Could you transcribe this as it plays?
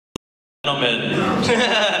Gentlemen.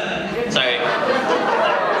 Sorry.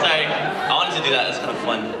 I wanted to do that, it's kind of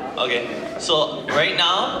fun. Okay, so right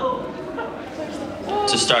now,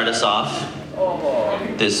 to start us off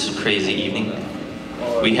this crazy evening,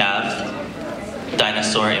 we have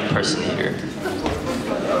Dinosaur Impersonator.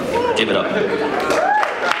 Give it up.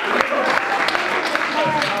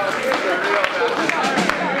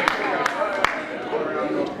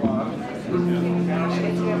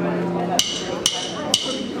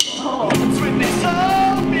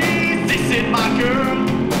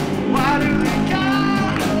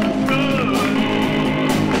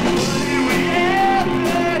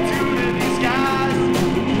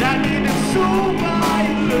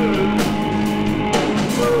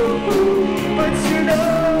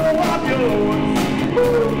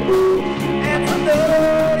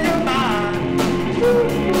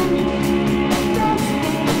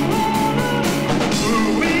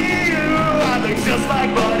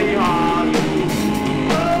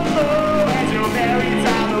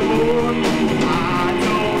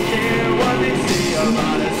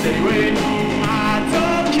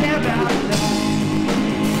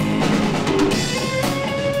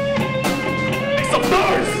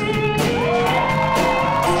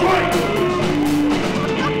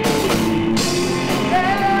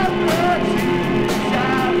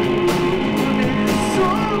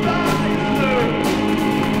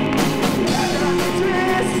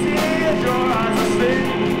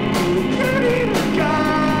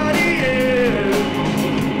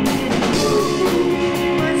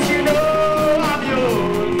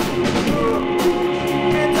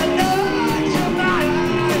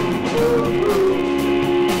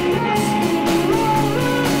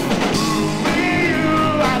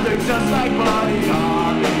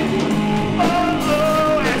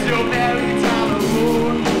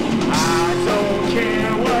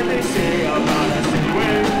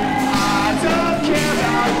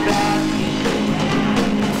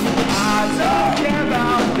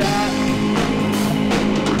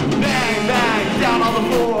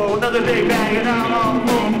 Another day banging out on the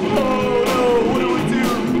phone. Oh no, what do we do?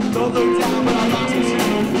 Don't look down, but I lost my shoe.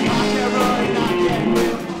 I can't run and I can't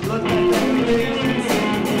quit. Look back at me, ladies.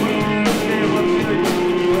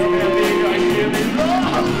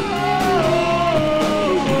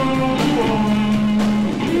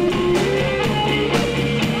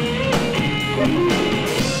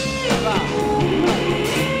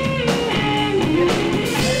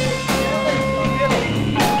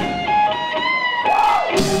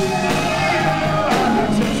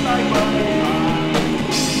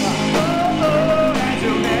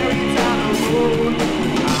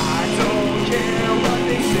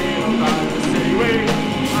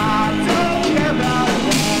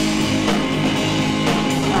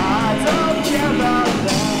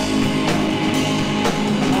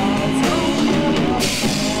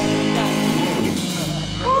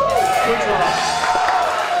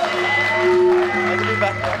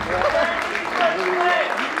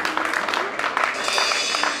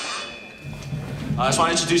 I just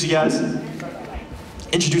want to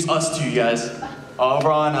introduce us to you guys.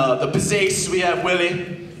 Over on the bass, we have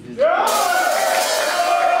Willie.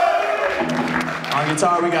 On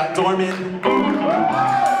guitar, we got Dorman.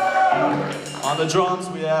 On the drums,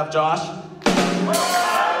 we have Josh.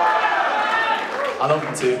 I love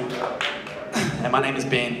him too. And my name is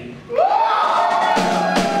Bane.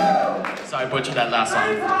 Sorry, I butchered that last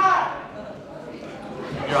song.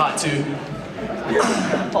 You're hot too.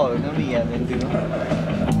 Oh, no me then,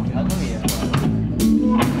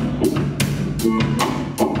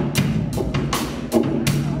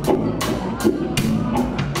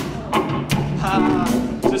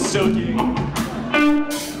 Just joking.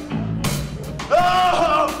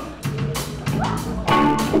 Oh!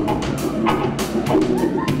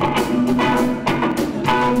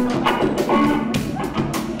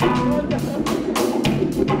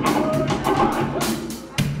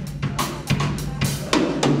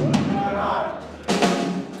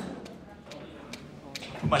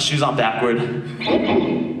 Put my shoes on backward.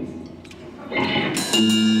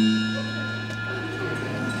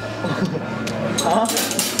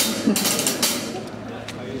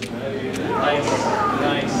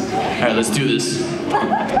 Nice. Alright, let's do this.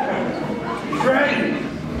 Great!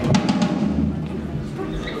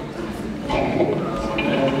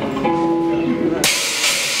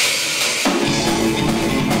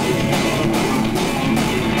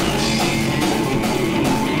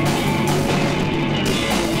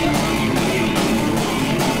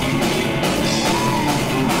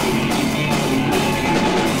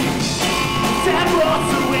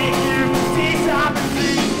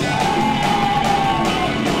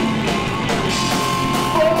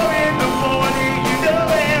 For in the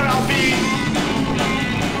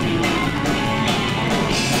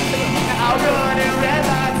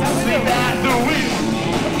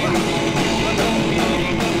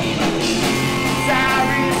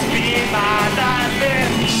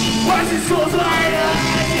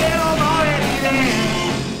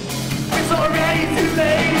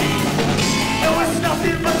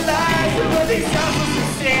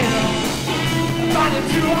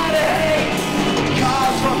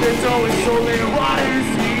soul is only water,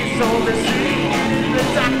 sweet soul the street. In the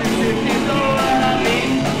darkness, if you know what I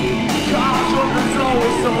mean. Cause your soul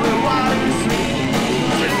is only water, sweet.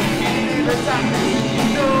 In the darkness, if you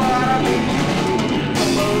know what I mean.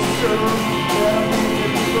 Almost sure that I'm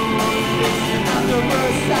in the floor. Not the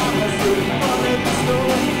first time I stood on the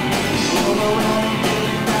store. Although I'm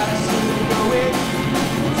feeling that I shouldn't go in.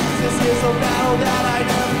 Jesus is a battle that I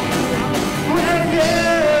never win.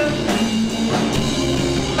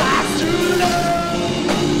 My true love,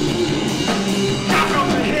 got from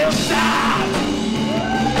the hillside,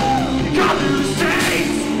 got through the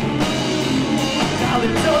streets. Now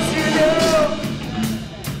that don't you know?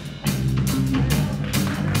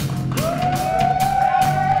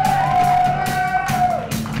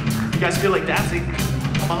 You guys feel like dancing?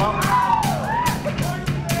 Come along.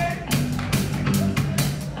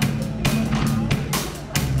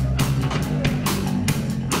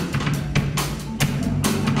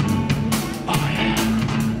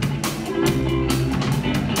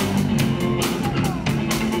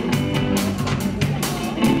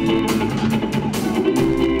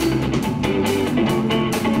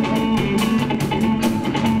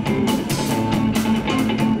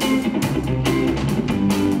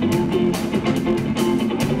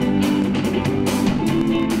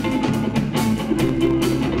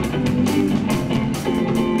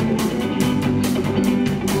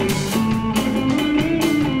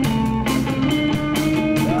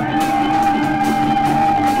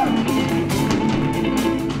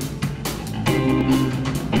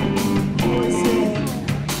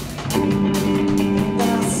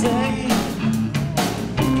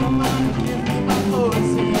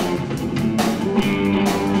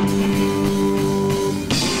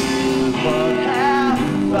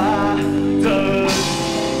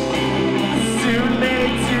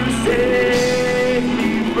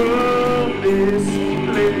 This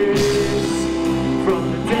place